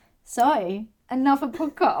So, another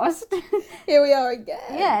podcast. Here we are again.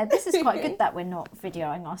 Yeah, this is quite good that we're not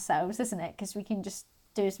videoing ourselves, isn't it? Because we can just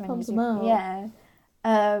do as many Pump as them out.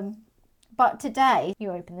 Yeah. But today,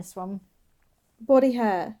 you open this one. Body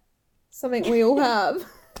hair. Something we all have.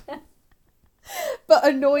 But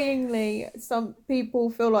annoyingly, some people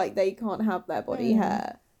feel like they can't have their body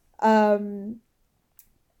hair. And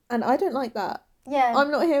I don't like that. Yeah.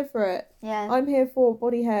 I'm not here for it. Yeah. I'm here for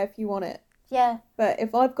body hair if you want it. Yeah. But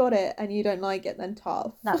if I've got it and you don't like it, then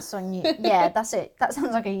tough. That's on you. Yeah, that's it. That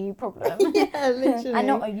sounds like a you problem. Yeah, literally. And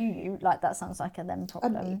not a you. Like, that sounds like a them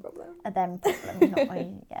problem. A me problem. A them problem, not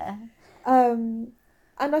a yeah. And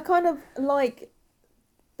I kind of like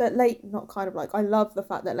that I love the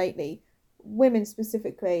fact that lately women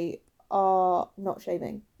specifically are not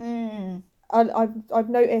shaving. I've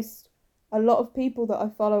noticed a lot of people that I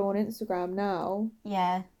follow on Instagram now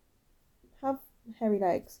have hairy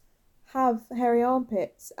legs, have hairy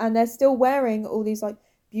armpits, and they're still wearing all these like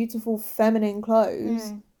beautiful feminine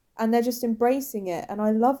clothes and they're just embracing it, and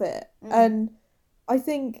I love it. And I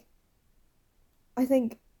think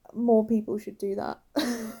more people should do that.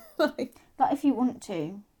 Like if you want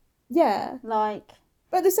to. Yeah. Like.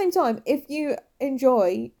 But at the same time, if you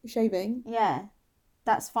enjoy shaving. Yeah.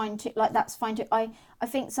 That's fine too. Like, that's fine too. I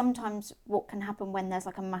think sometimes what can happen when there's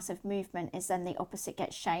like a massive movement is then the opposite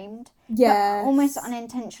gets shamed. Yeah. Almost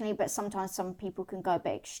unintentionally, but sometimes some people can go a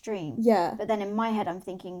bit extreme. Yeah. But then in my head, I'm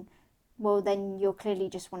thinking, well, then you're clearly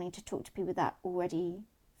just wanting to talk to people that already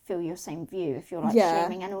feel your same view if you're like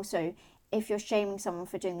shaming. And also, if you're shaming someone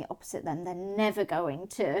for doing the opposite, then they're never going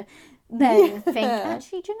to then think,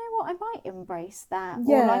 actually, do you know what? I might embrace that.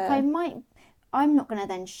 Yeah. Or like I'm not going to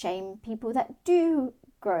then shame people that do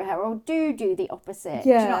grow hair or do the opposite.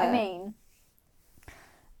 Yeah. Do you know what I mean?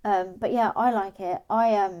 But yeah, I like it.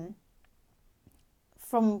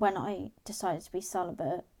 From when I decided to be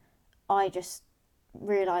celibate, I just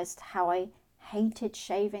realised how I hated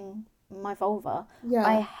shaving my vulva. Yeah.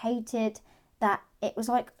 I hated that it was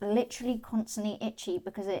like literally constantly itchy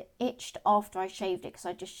because it itched after I shaved it because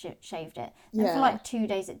I just shaved it. Then for like 2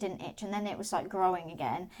 days it didn't itch, and then it was like growing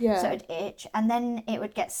again. Yeah. So it'd itch, and then it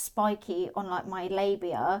would get spiky on like my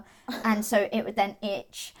labia, and so it would then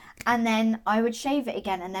itch, and then I would shave it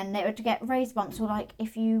again, and then it would get raised bumps. Or like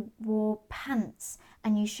if you wore pants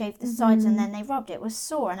and you shaved the sides and then they rubbed, it was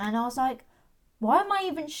sore, and then I was like, why am I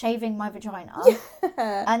even shaving my vagina?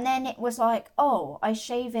 Yeah. And then it was like, oh, I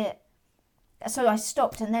shave it. So I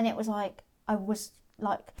stopped, and then it was like I was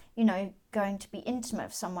like, you know, going to be intimate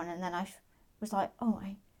with someone, and then I was like, oh,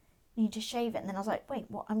 I need to shave it, and then I was like, wait,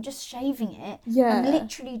 what? I'm just shaving it. Yeah. I'm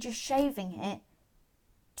literally just shaving it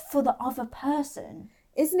for the other person.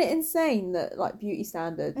 Isn't it insane that like beauty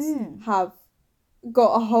standards have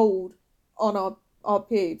got a hold on our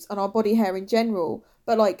pubes and our body hair in general,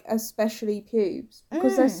 but like especially pubes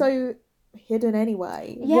because they're so hidden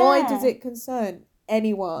anyway. Yeah. Why does it concern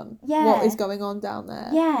anyone what is going on down there?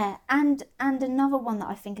 Yeah. And another one that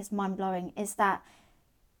I think is mind-blowing is that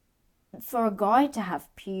for a guy to have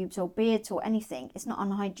pubes or beards or anything, it's not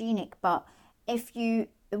unhygienic, but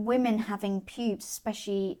women having pubes,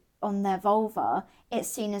 especially on their vulva, it's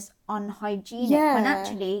seen as unhygienic, when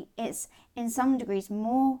actually it's in some degrees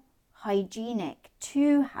more hygienic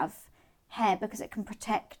to have hair because it can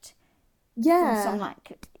protect from some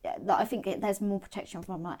like I think there's more protection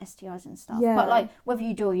from like STIs and stuff. But like whether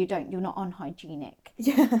you do or you don't, you're not unhygienic.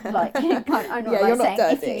 Yeah. Like I'm not you're like saying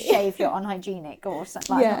not if you shave you're unhygienic or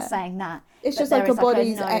something. Like, I'm not saying that. It's but just like a is,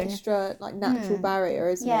 body's known... extra like natural barrier,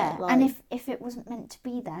 isn't it? Like... And if it wasn't meant to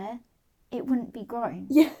be there, it wouldn't be grown.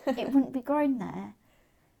 Yeah. It wouldn't be grown there.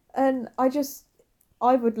 And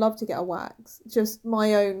I would love to get a wax. Just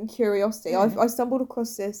my own curiosity. I stumbled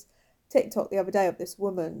across this TikTok the other day of this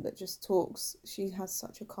woman that just talks. She has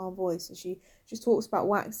such a calm voice, and she just talks about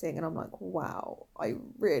waxing, and I'm like, wow, I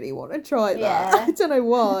really want to try that. I don't know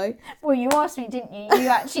why. Well, you asked me, didn't you? You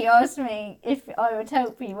actually asked me if I would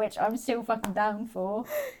help you, which I'm still fucking down for.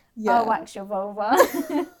 I'll wax your vulva.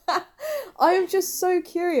 I am just so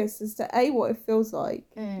curious as to what it feels like.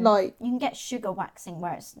 Like, you can get sugar waxing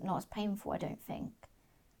where it's not as painful, I don't think.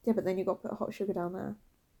 Yeah, but then you've got to put hot sugar down there.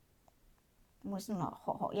 Well, it's not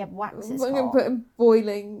hot. Yeah, wax is I'm hot. going to put in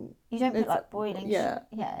boiling. You don't put like boiling. Yeah.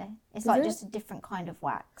 Yeah. It's Is like it? just a different kind of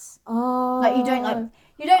wax. Oh. Like you don't like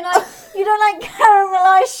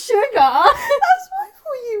caramelized sugar. That's what I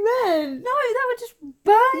thought you meant. No, that would just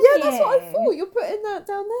burn you. Yeah, that's what I thought. You're putting that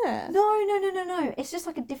down there. No. It's just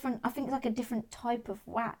like a different. I think it's like a different type of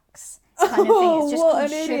wax. Kind of thing. It's just what called an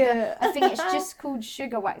sugar. idiot. I think it's just called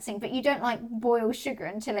sugar waxing, but you don't like boil sugar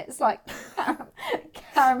until it's like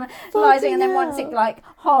caramelising, and then once it like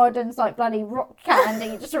hardens like bloody rock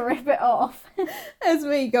candy, you just rip it off. There's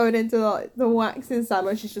me going into like the waxing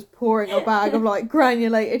salon. She's just pouring a bag of like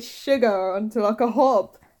granulated sugar onto like a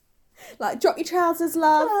hob. Like, drop your trousers,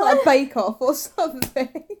 love. Like Bake Off or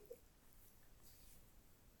something.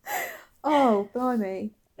 Oh,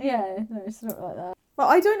 blimey. Yeah, no, it's not like that. But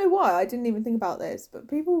I don't know why. I didn't even think about this. But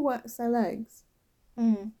people wax their legs.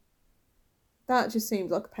 That just seems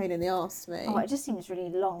like a pain in the arse to me. Oh, it just seems really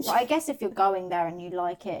long. But I guess if you're going there and you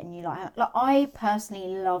like it and you like I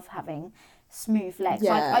personally love having smooth legs.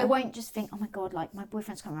 Yeah. Like, I won't just think, oh my God, like my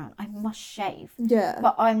boyfriend's coming around, I must shave. Yeah.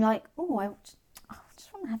 But I'm like, I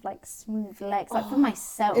just want to have like smooth legs, like for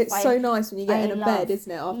myself. It's so nice when you get in a bed,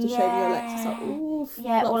 isn't it? After shaving your legs, it's like, oof.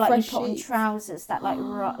 Yeah, or like you put on sheets. trousers that like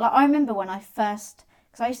like I remember when I first,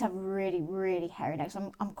 because I used to have really, really hairy legs.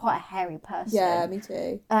 I'm quite a hairy person. Yeah, me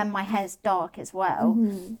too. My hair's dark as well,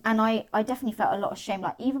 and I definitely felt a lot of shame.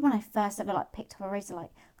 Like even when I first ever like picked up a razor,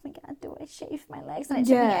 like, oh my God, do I shave my legs? And it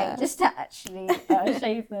took me ages to actually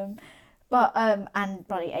shave them. But and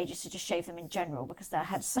bloody ages to just shave them in general because I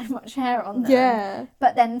had so much hair on them. Yeah.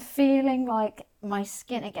 But then feeling like my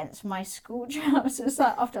skin against my school trousers,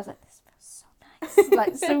 like after I was like, this feels so nice,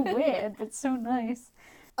 like so weird, but so nice.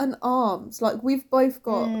 And arms, like we've both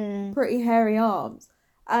got pretty hairy arms.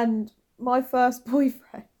 And my first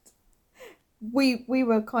boyfriend, we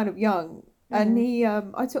were kind of young, and he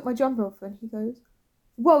I took my jumper off, and he goes,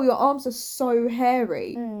 "Well, your arms are so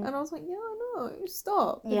hairy," and I was like, "Yeah, I know,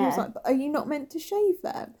 stop." And he was like, "But are you not meant to shave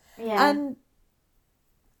them?" Yeah. And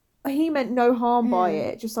he meant no harm by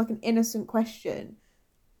it, just like an innocent question.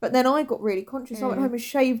 But then I got really conscious. I went home and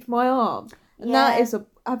shaved my arm. And that is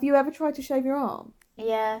have you ever tried to shave your arm?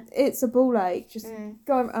 Yeah. It's a ball ache. Just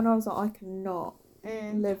go, and I was like, I cannot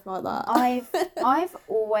live like that. I've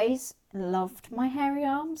always loved my hairy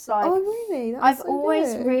arms. Like, oh really? That's I've so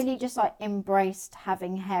always good. really just like embraced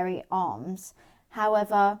having hairy arms.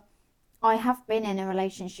 However, I have been in a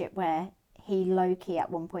relationship where he low-key at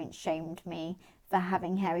one point shamed me for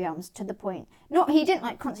having hairy arms, to the point, he didn't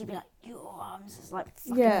like constantly be like, your arms is like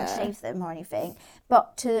fucking shave them or anything,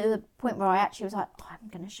 but to the point where I actually was like, I'm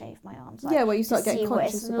gonna shave my arms, like, where you start getting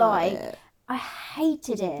conscious about it. I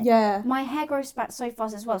hated it. Yeah. My hair grows back so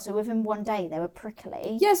fast as well, so within one day they were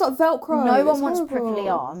prickly. Yeah, it's like Velcro. No one wants prickly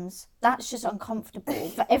arms. That's just uncomfortable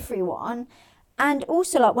for everyone. And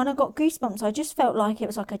also, like, when I got goosebumps, I just felt like it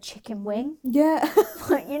was like a chicken wing. Yeah.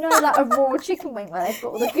 Like, you know, like a raw chicken wing where they've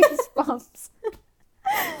got all the goosebumps.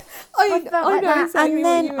 I felt like know that. exactly And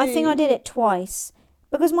then what you I think mean. I did it twice.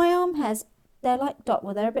 Because my arm hairs, they're like dark.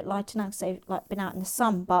 Well, they're a bit lighter now because they've like been out in the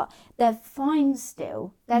sun, but they're fine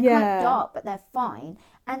still. They're kind of dark, but they're fine.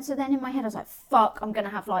 And so then in my head, I was like, fuck, I'm going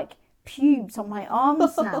to have like pubes on my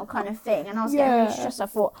arms now, kind of thing. And I was getting really stressed. I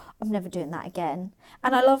thought, I'm never doing that again.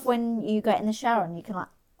 And I love when you get in the shower and you can like,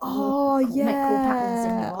 make cool patterns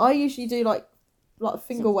in your... I usually do like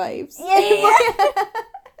finger waves. Yeah.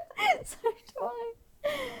 So do I.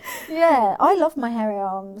 Yeah, I love my hairy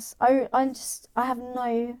arms. I have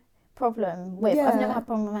no problem with. I've never had a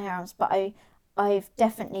problem with my hairy arms, but I've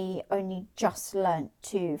definitely only just learnt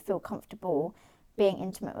to feel comfortable being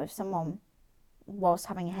intimate with someone whilst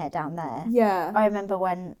having hair down there. Yeah. I remember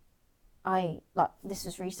when this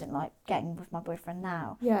was recent, like getting with my boyfriend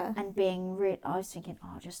now. Yeah. And I was thinking,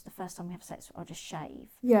 just the first time we have sex, I'll just shave.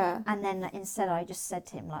 Yeah. And then instead I just said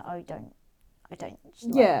to him, like, I don't,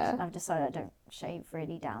 I've decided I don't shave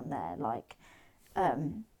really down there, like,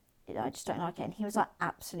 I just don't like it. And he was like,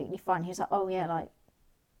 absolutely fine. He was like, oh yeah, like,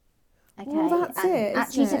 okay. Well, that's and it,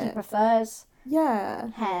 actually isn't said he it? prefers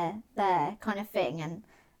Yeah. hair there, kind of thing. And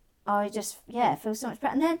I just, feel so much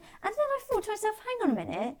better. And then I thought to myself, hang on a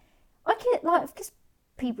minute, I could, like, because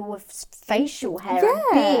people with facial hair and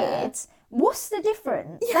beards, what's the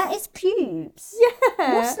difference? Yeah. That is pubes.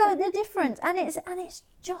 Yeah. What's like the difference? And it's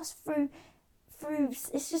just through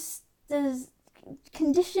it's just the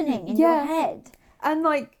conditioning in your head. And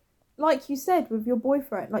like you said with your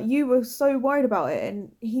boyfriend, like you were so worried about it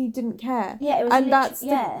and he didn't care. Yeah, it was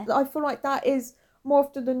and I feel like that is more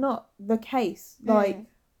often than not the case. Like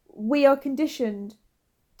we are conditioned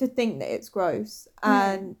to think that it's gross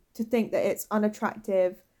and to think that it's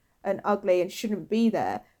unattractive and ugly and shouldn't be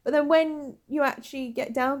there. But then when you actually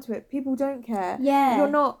get down to it, people don't care. Yeah. You're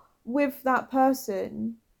not with that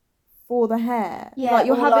person for the hair. Yeah, like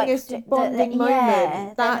you're or having like a bonding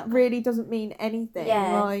moment. That not... really doesn't mean anything.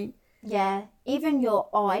 Yeah. Like, yeah. Even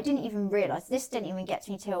I didn't even realise, this didn't even get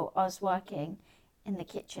to me till I was working in the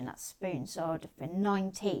kitchen at Spoon, so I'd have been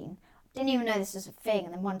 19. Didn't even know this was a thing,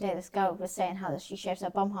 and then one day this girl was saying how she shaves her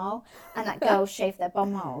bum hole, and that girl shaved their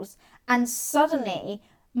bum holes, and suddenly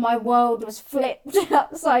my world was flipped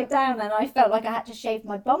upside down, and I felt like I had to shave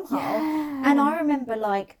my bum hole. Yeah. And I remember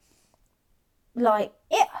like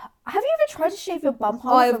it. Have you ever tried to shave your bum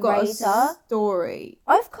hole I've with a got razor? a story.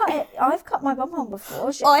 I've cut my bum hole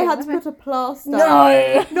before. I had to put a plaster.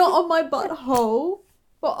 No. Not on my butthole,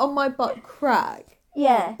 but on my butt crack.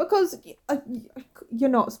 Yeah. Because you're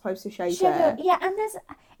not supposed to shave there. Yeah, and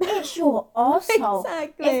it's your arsehole.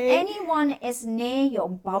 Exactly. If anyone is near your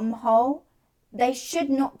bum hole, they should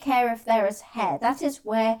not care if there is hair. That is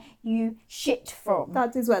where you shit from.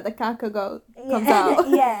 That is where the caca comes out.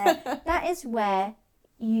 Yeah, that is where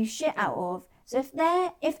you shit out of. So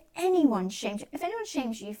if anyone shames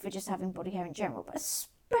you for just having body hair in general, but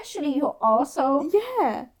especially your arsehole,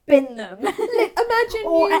 Yeah. bin them. Imagine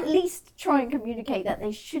or at least try and communicate that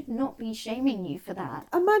they should not be shaming you for that.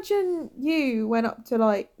 Imagine you went up to,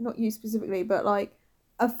 like, not you specifically, but like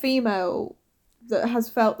a female that has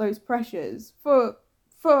felt those pressures for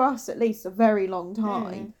us at least a very long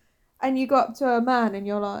time, and you go up to a man and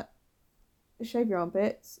you're like, shave your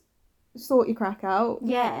armpits, sort your crack out,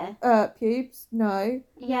 pubes, no,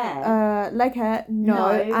 leg hair, no,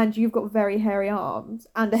 and you've got very hairy arms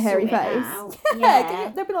and a hairy face.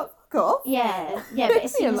 They'll be like, fuck off. Yeah, but it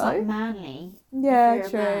seems like manly. Yeah,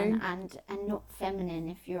 if you're a true. man, and not feminine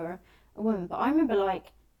if you're a woman. But I remember like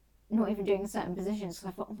not even doing certain positions because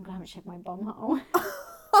I thought, oh my god, I haven't shaved my bum hole.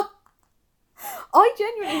 I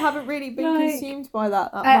genuinely haven't really been consumed by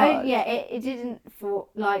that much. It didn't for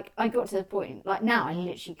like I got to the point like now I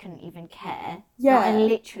literally couldn't even care. Yeah, like, I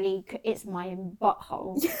literally it's my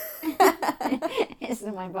butthole. It's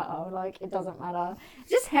my butthole. Like it doesn't matter.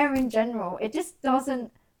 Just hair in general, it just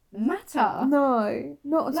doesn't matter. No,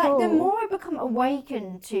 not at all. Like the more I become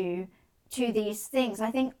awakened to these things, I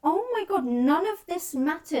think, oh my god, none of this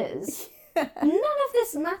matters. None of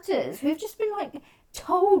this matters. We've just been like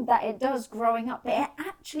told that it does growing up, but it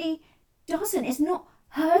actually doesn't. It's not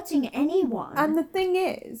hurting anyone. And the thing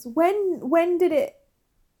is, when did it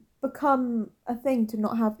become a thing to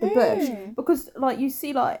not have the bush? Because like you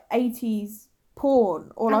see like 80s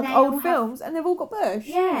porn or like old films and they've all got bush.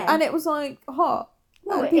 Yeah. And it was like hot.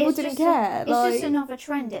 Well, people didn't care. It's just another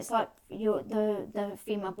trend. It's like the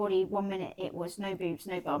female body. 1 minute it was no boobs,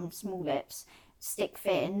 no bum, small lips, stick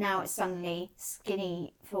fit, and now it's suddenly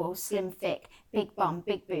skinny for slim thick, big bum,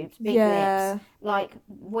 big boobs, big lips. Like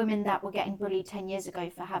women that were getting bullied 10 years ago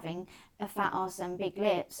for having a fat ass and big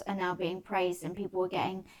lips are now being praised, and people were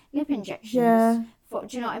getting lip injections. Yeah. Do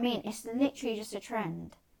you know what I mean? It's literally just a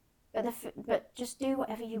trend. But just do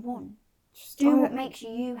whatever you want. Just do what makes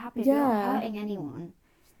you happy. You're not hurting anyone.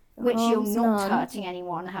 Which you're not hurting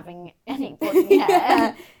anyone having any body hair.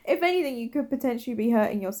 Yeah. If anything, you could potentially be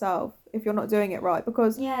hurting yourself if you're not doing it right.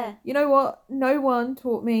 Because you know what? No one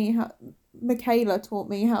taught me how. Michaela taught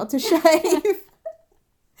me how to shave.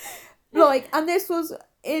 And this was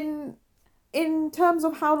in terms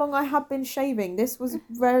of how long I have been shaving. This was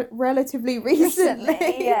relatively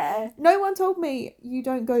recently. Yeah. No one told me you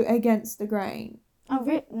don't go against the grain.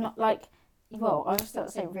 Not like. Well, I was still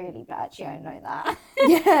saying really, but actually I know that.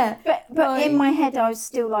 Yeah. but in my head I was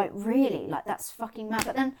still like, really? Like that's fucking mad.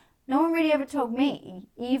 But then no one really ever told me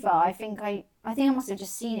either. I think I must have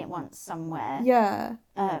just seen it once somewhere. Yeah.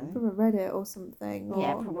 From a Reddit or something.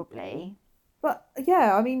 Yeah, probably. But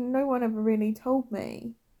yeah, I mean, no one ever really told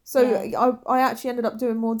me. So I actually ended up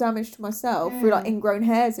doing more damage to myself through like ingrown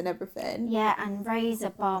hairs and everything. Yeah, and razor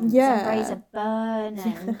bumps and razor burn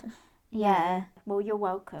and yeah. Well, you're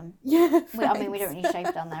welcome. Yeah. We don't really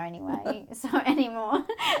shave down there anyway, so anymore.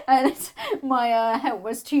 My help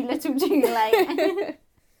was too little, too late.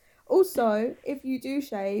 Also, if you do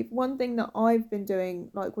shave, one thing that I've been doing,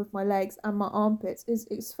 like with my legs and my armpits, is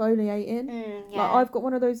exfoliating. Like I've got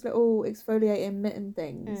one of those little exfoliating mitten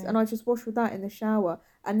things, and I just wash with that in the shower,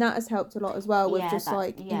 and that has helped a lot as well with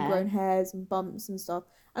ingrown hairs and bumps and stuff.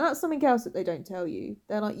 And that's something else that they don't tell you.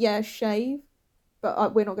 They're like, shave.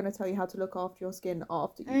 But we're not going to tell you how to look after your skin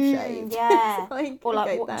after you shave. Yeah. Or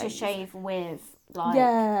like what to shave with. Like,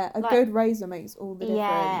 a good razor makes all the difference.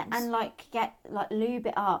 Yeah, and get lube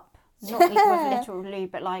it up. Not with literal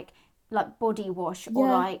lube, but like body wash or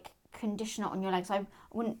like conditioner on your legs. I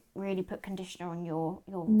wouldn't really put conditioner on your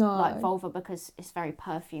vulva because it's very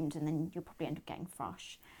perfumed and then you'll probably end up getting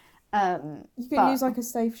thrush. You can use like a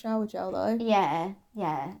safe shower gel though. Yeah.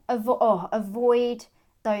 Avoid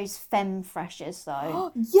those femme freshers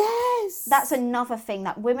though. Yes, that's another thing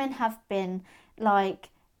that women have been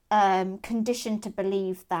conditioned to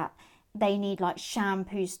believe that they need like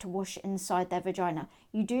shampoos to wash inside their vagina.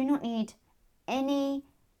 You do not need any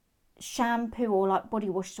shampoo or like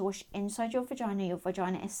body wash to wash inside your vagina. Your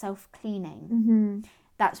vagina is self-cleaning.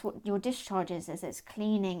 that's what your discharge is it's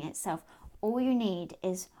cleaning itself. All you need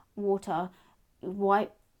is water.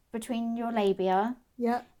 Wipe between your labia,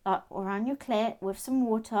 Yeah. like around your clit with some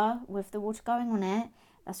water, with the water going on it.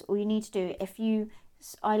 That's all you need to do.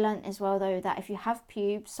 I learnt as well though that if you have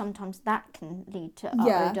pubes, sometimes that can lead to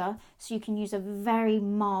odour. So you can use a very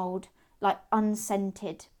mild, like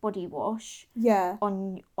unscented body wash. Yeah.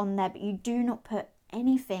 On there, but you do not put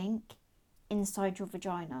anything inside your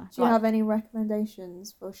vagina. Do you have any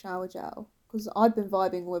recommendations for shower gel? Because I've been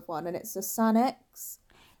vibing with one, and it's a Sanex,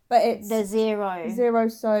 but it's the zero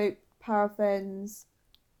soap, paraffins,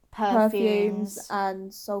 perfumes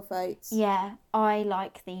and sulfates. Yeah, I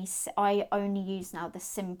like these. I only use now the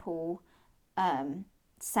simple,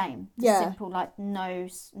 simple, like no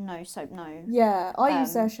soap, no. Yeah, I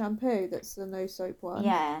use their shampoo. That's the no soap one.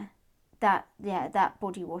 Yeah, that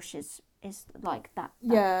body wash is like that.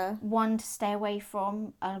 Yeah. One to stay away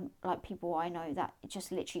from, like people I know that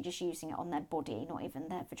just literally just using it on their body, not even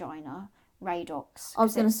their vagina. Radox. I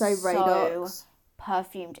was going to say Radox. So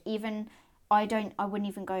perfumed. Even I wouldn't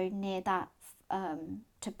even go near that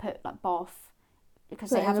to put like bath,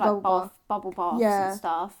 because they have like bubble baths and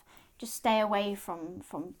stuff. Just stay away from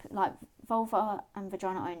like vulva and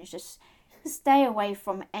vagina owners. Just stay away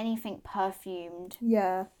from anything perfumed.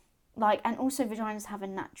 Yeah. Like, and also vaginas have a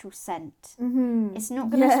natural scent. Mm-hmm. It's not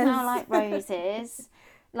going to smell like roses.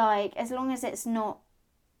 Like, as long as it's not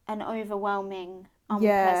an overwhelming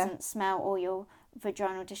unpleasant smell, or your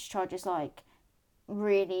vaginal discharge is like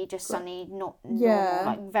really just suddenly not normal,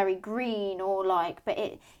 like very green, or like, but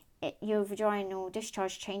your vaginal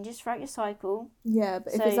discharge changes throughout your cycle. Yeah,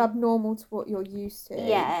 but if it's abnormal to what you're used to,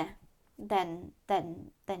 then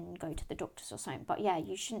go to the doctors or something. But yeah,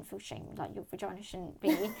 you shouldn't feel shame. Like, your vagina shouldn't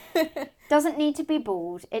be doesn't need to be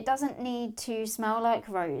bald. It doesn't need to smell like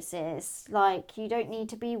roses. Like, you don't need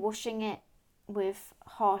to be washing it with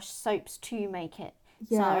harsh soaps to make it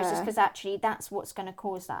smell roses, because actually that's what's going to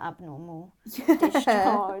cause that abnormal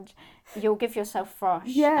discharge. You'll give yourself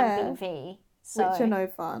thrush and BV, which are no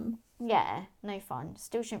fun. Yeah, no fun.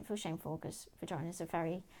 Still shouldn't feel shameful, because vaginas are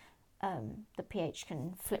very the pH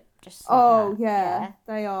can flip just like that. Yeah,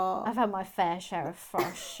 they are. I've had my fair share of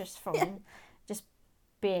thrush just from just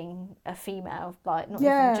being a female, like, not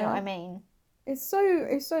even, do you know what I mean? It's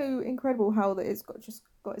so incredible how that it's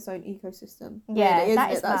got its own ecosystem. Yeah, really,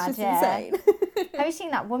 that's That's mad, just insane. Have you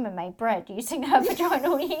seen that woman made bread using her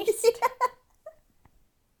vaginal yeast?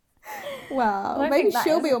 Wow, maybe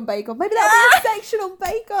she'll be on Bake Off. Maybe that'll be a section on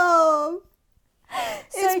Bake Off.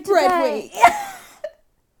 It's bread week.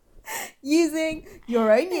 Using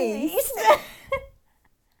your own yeast.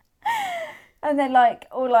 And then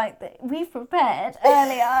we've prepared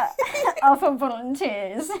earlier for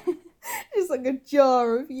volunteers. Just like a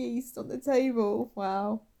jar of yeast on the table.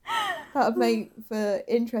 Wow. That would make for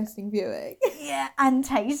interesting viewing. Yeah, and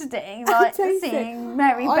tasting. Like, seeing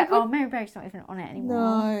Mary Berry's not even on it anymore.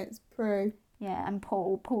 No, it's Prue. Yeah, and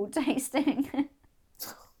Paul tasting.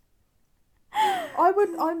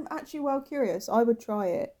 I'm actually well curious. I would try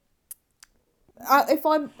it. If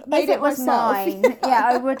I made it was myself. Mine,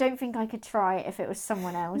 I don't think I could try it if it was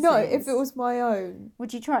someone else's. No, if it was my own.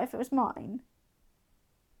 Would you try it if it was mine?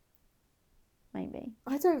 Maybe.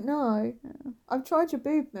 I don't know. Oh. I've tried your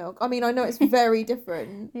boob milk. I mean, I know it's very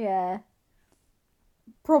different. Yeah.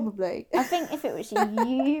 Probably. I think if it was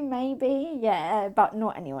you, maybe, yeah, but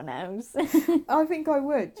not anyone else. I think I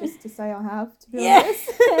would, just to say I have, to be honest.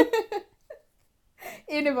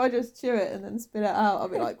 Even if I just chew it and then spit it out, I'll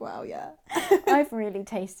be like, wow, yeah. I've really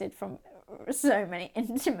tasted from so many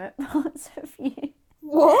intimate parts of you.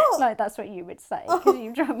 What? Like, that's what you would say, because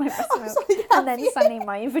you've tried my breast milk, like, and then suddenly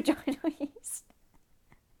my vaginal yeast.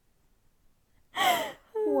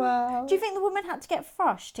 Wow. Do you think the woman had to get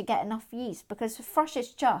thrush to get enough yeast? Because thrush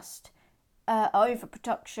is just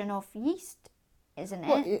overproduction of yeast, isn't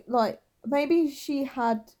it? Like, maybe she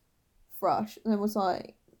had thrush and then was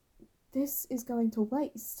like, this is going to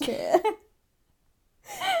waste here.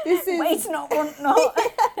 This is... Waste not, want not.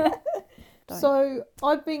 So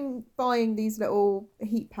I've been buying these little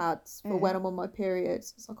heat pads for when I'm on my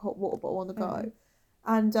periods. It's like a hot water bottle on the go.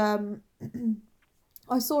 And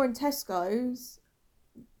I saw in Tesco's,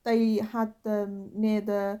 they had them near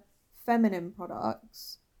the feminine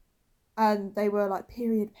products, and they were like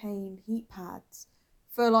period pain heat pads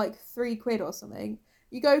for like £3 or something.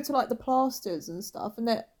 You go to like the plasters and stuff, and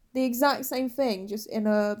they're the exact same thing, just in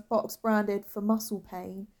a box branded for muscle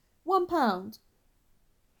pain. £1.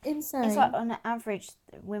 Insane. It's like, on average,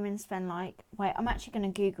 women spend like... Wait, I'm actually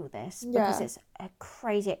going to Google this, because it's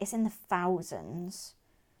crazy. It's in the thousands.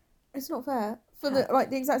 It's not fair. For the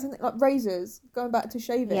exact same thing, like razors, going back to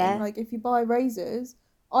shaving. Like, if you buy razors,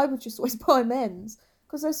 I would just always buy men's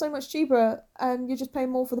because they're so much cheaper and you're just paying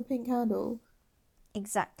more for the pink handle.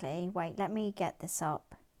 Exactly. Wait, let me get this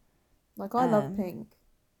up. Like, I love pink,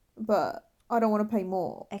 but I don't want to pay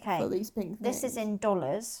more Okay. for these pink things. This is in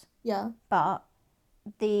dollars, Yeah. but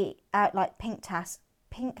the pink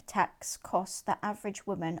tax costs the average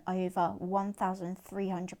woman over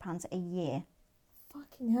 £1,300 a year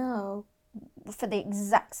Fucking hell. for the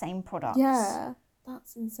exact same products. Yeah.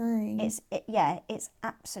 That's insane. It's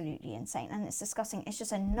absolutely insane, and it's disgusting. It's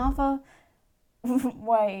just another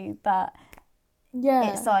way that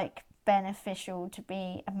it's like beneficial to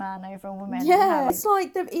be a man over a woman. Yeah, it's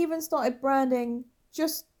like they've even started branding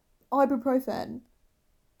just ibuprofen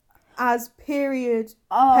as period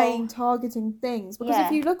pain targeting things. Because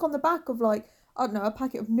if you look on the back of, like, I don't know, a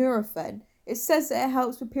packet of Nurofen, it says that it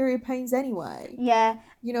helps with period pains anyway. Yeah.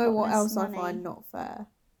 You know what else I find not fair?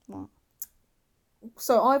 What?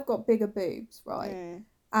 So I've got bigger boobs, right?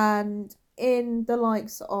 And in the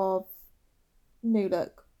likes of New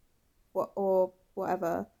Look or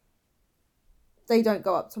whatever, they don't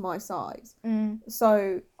go up to my size.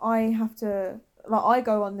 So I have to, like, I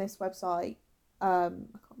go on this website. I can't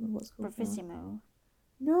remember what's called. Bravissimo.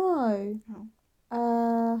 No.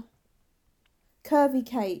 Curvy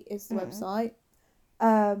Kate is the website.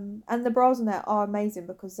 And the bras on there are amazing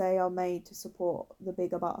because they are made to support the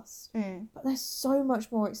bigger bust. But they're so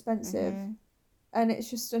much more expensive. And it's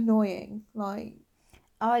just annoying. Like,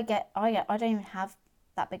 I don't even have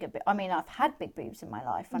that big a bit. I mean, I've had big boobs in my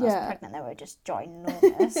life. When I was pregnant, they were just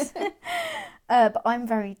ginormous. But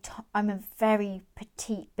I'm a very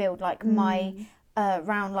petite build. Like my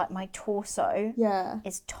around like my torso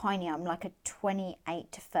is tiny. I'm like a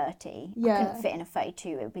 28 to 30. I couldn't fit in a 32.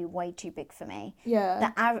 It would be way too big for me.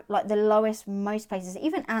 Like the lowest most places,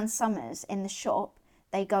 even Ann Summers in the shop,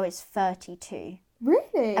 they go as 32.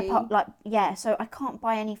 Really? So I can't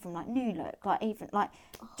buy any from like New Look, like even like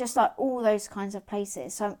just like all those kinds of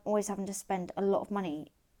places. So I'm always having to spend a lot of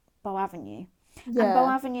money. Bow Avenue, and Bow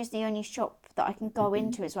Avenue is the only shop that I can go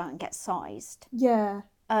into as well and get sized.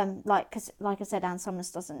 Because like I said, Ann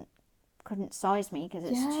Summers couldn't size me because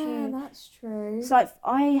it's too. Yeah, that's true. So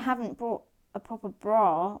I haven't bought a proper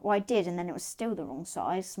bra. Well, I did, and then it was still the wrong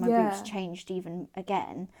size. So my boobs changed even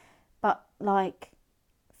again, but like.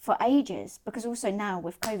 For ages, because also now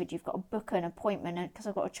with COVID you've got to book an appointment, and because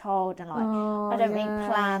I've got a child and like I don't really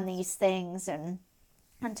plan these things and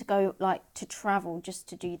to go like to travel just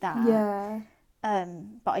to do that.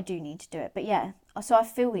 But I do need to do it. But so I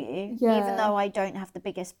feel you, even though I don't have the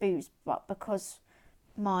biggest boobs, but because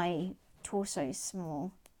my torso is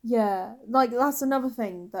small. Yeah, like that's another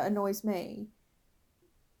thing that annoys me.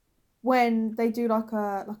 When they do like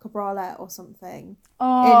a bralette or something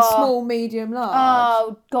in small, medium, large.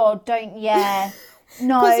 Oh God, don't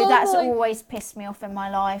no, that's like, always pissed me off in my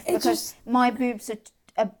life because my boobs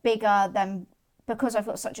are bigger than, because I've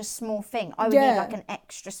got such a small thing. I would need like an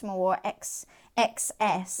extra small or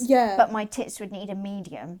XS. But my tits would need a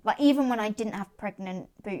medium. Like even when I didn't have pregnant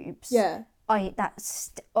boobs. So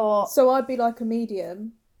I'd be like a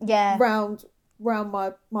medium. Round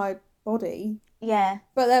my body.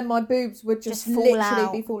 But then my boobs would just literally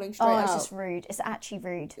out. Be falling straight out. It's just rude. It's actually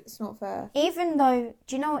rude. It's not fair. Even though,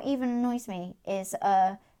 do you know what even annoys me is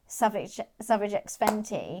Savage X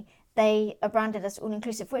Fenty. They are branded as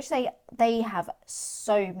all-inclusive, which they have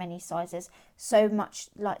so many sizes, so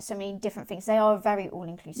many different things. They are a very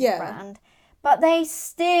all-inclusive brand. But they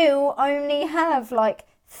still only have like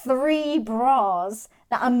 3 bras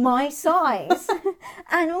that are my size.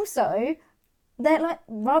 And also... they're like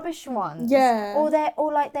rubbish ones. Or they're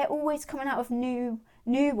always coming out of new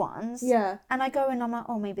ones. And I go and I'm like,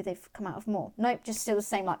 oh, maybe they've come out of more. Nope, just still the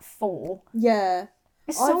same, like 4.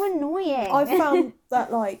 It's so annoying. I found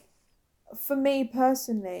that, like, for me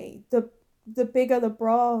personally, the bigger the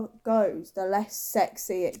bra goes, the less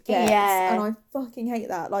sexy it gets. And I fucking hate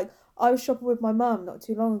that. Like, I was shopping with my mum not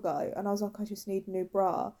too long ago and I was like, I just need a new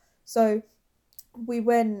bra. So we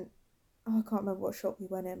went, I can't remember what shop we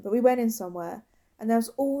went in, but we went in somewhere. And there was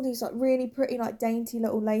all these like really pretty like dainty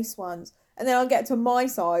little lace ones. And then I get to my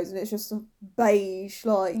size and it's just a beige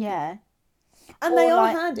like. And they are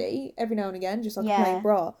handy every now and again, just like a plain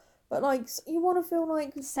bra. But like you want to feel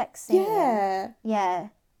like sexy. Yeah.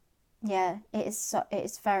 It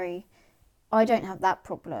is very. I don't have that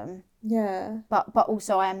problem. But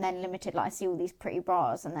also I am then limited. Like I see all these pretty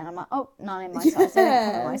bras and then I'm like, oh, none in my size. They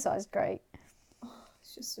don't come in my size. Great.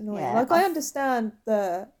 It's just annoying. Like I understand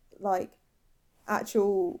the like.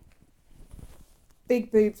 Actual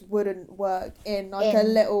big boobs wouldn't work in like a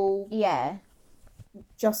little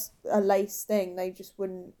just a lace thing. They just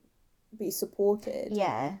wouldn't be supported.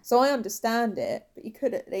 Yeah. So I understand it, but you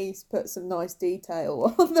could at least put some nice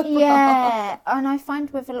detail on the bra. Yeah, and I find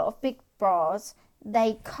with a lot of big bras,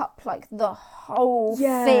 they cup like the whole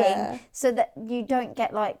thing so that you don't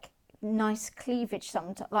get like nice cleavage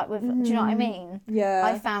sometimes. Like with, do you know what I mean? Yeah.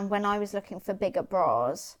 I found when I was looking for bigger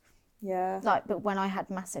bras, yeah. but when I had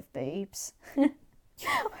massive boobs, I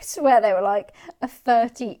swear they were like a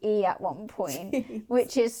 30E at one point,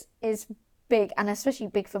 which is big, and especially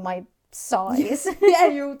big for my size. Yeah,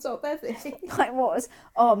 you're all top heavy. I was.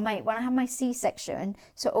 Oh, mate, when I had my C-section,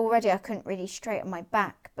 so already I couldn't really straighten my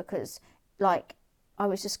back because, like, I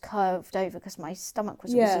was just curved over because my stomach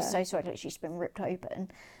was obviously so sore, like she's been ripped open.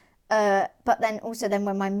 But then also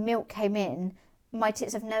when my milk came in, my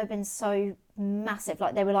tits have never been so massive.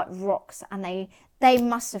 Like, they were like rocks, and they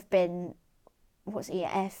must have been, what's it,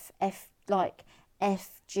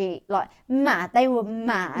 FG, like mad. They were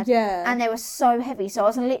mad. Yeah. And they were so heavy. So I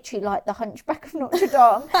was literally like the Hunchback of Notre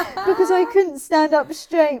Dame because I couldn't stand up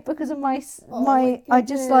straight because of my I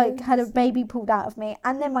just like had a baby pulled out of me,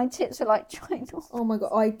 and then my tits were like ginormous. Oh my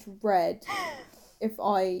God, I dread if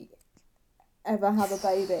I ever have a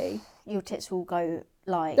baby. Your tits will go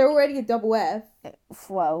like... They're already a double F.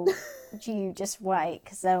 Well, you just wait,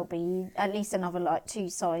 because they'll be at least another like 2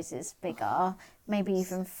 sizes bigger, maybe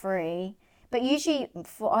even 3. But usually,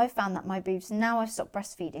 I found that my boobs, now I've stopped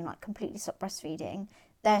breastfeeding, like completely stopped breastfeeding,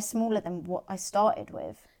 they're smaller than what I started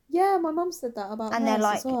with. Yeah, my mum said that about and they're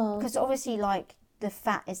like, as well. Because obviously, like, the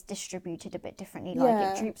fat is distributed a bit differently, like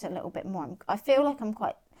it droops a little bit more. I feel like I'm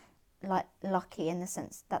quite like lucky in the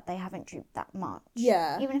sense that they haven't drooped that much.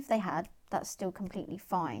 Yeah. Even if they had, that's still completely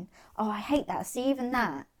fine. Oh, I hate that. See, even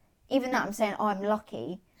that I'm saying, oh, I'm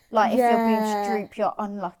lucky. Like, if your boobs droop, you're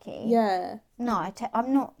unlucky. Yeah. No,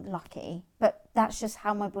 I'm not lucky, but that's just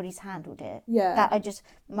how my body's handled it. Yeah.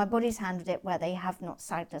 My body's handled it where they have not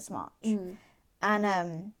sagged as much.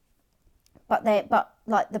 And, but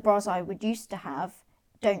like the bras I would used to have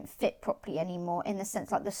don't fit properly anymore, in the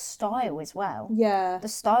sense, like the style as well. Yeah. The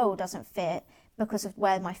style doesn't fit because of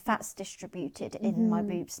where my fat's distributed in my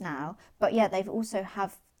boobs now. But yeah, they've also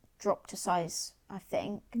have dropped a size, I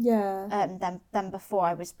think. Yeah. Than before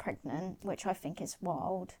I was pregnant, which I think is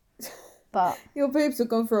wild. But your boobs have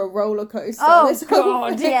gone through a roller coaster. Oh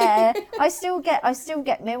God, yeah. I still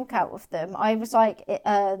get milk out of them. I was like, the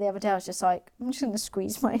other day I was just like, I'm just gonna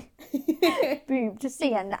squeeze my boob to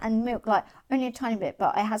see, and milk, like only a tiny bit,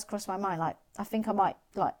 but it has crossed my mind, like I think I might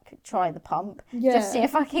like try the pump, just see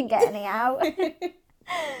if I can get any out.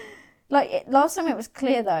 Like last time it was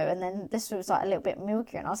clear though, and then this was like a little bit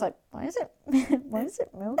milkier, and I was like, why is it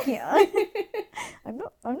milkier? I'm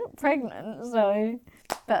not pregnant, so.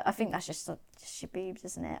 But I think that's just your boobs,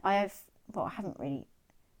 isn't it? I haven't really,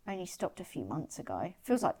 only stopped a few months ago.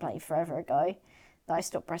 Feels like bloody forever ago that I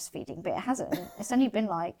stopped breastfeeding, but it hasn't. It's only been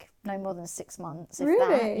like no more than 6 months. If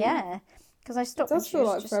really? That. Yeah. Because I stopped. It does feel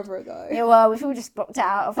like forever ago. Yeah, well, we've all just blocked it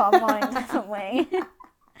out of our mind, haven't we?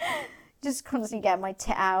 Just constantly getting my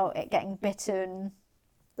tit out, it getting bitten.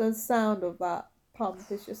 The sound of that pump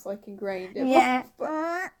is just like ingrained in yeah.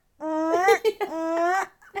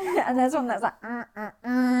 And there's one that's like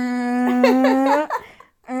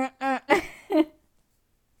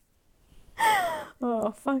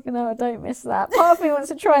oh fucking hell, I don't miss that. Part of me wants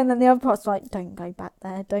to try, and then the other part's like, don't go back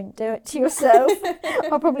there, don't do it to yourself.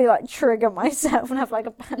 I'll probably like trigger myself and have like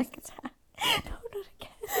a panic attack. No, not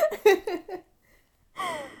again.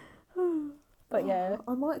 But yeah,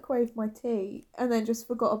 I microwaved my tea and then just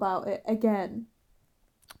forgot about it again.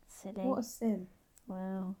 Silly. What a sin.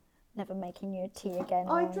 Wow. Never making you a tea again.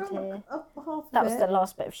 I drank half of that was the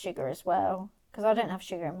last bit of sugar as well, because I don't have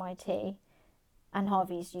sugar in my tea, and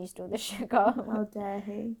Harvey's used all the sugar. How dare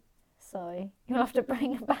he? So you'll have to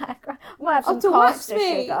bring it back. I might have some caster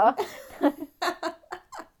sugar. Was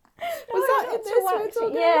that in this we're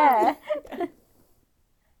talking yeah.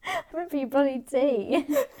 I remember your bloody tea.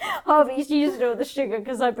 Harvey's used all the sugar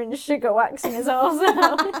because I've been sugar waxing his arse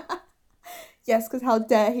out. Yes, because how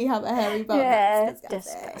dare he have a hairy bum? Yeah,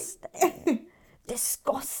 disgusting.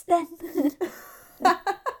 Disgusting.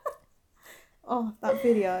 Oh, that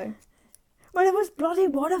video. Well, it was bloody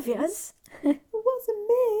one of yours. It wasn't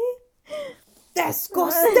me.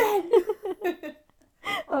 Disgusting.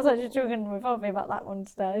 I was actually talking with Harvey about that one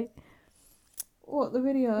today. What, the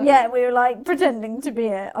video? Yeah, we were like pretending to be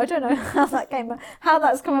it. I don't know how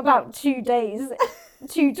that's come about 2 days,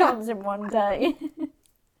 2 times in one day.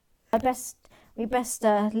 We best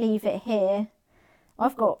leave it here.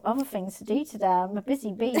 I've got other things to do today. I'm a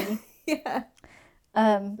busy bee. Yeah.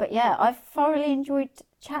 But yeah, I've thoroughly enjoyed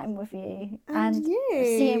chatting with you And you.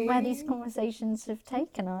 seeing where these conversations have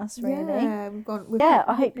taken us, really. Yeah,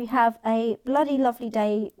 I hope you have a bloody lovely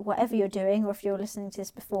day, whatever you're doing, or if you're listening to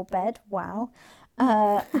this before bed, wow.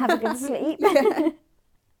 Have a good sleep. Yeah.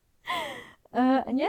 And yeah.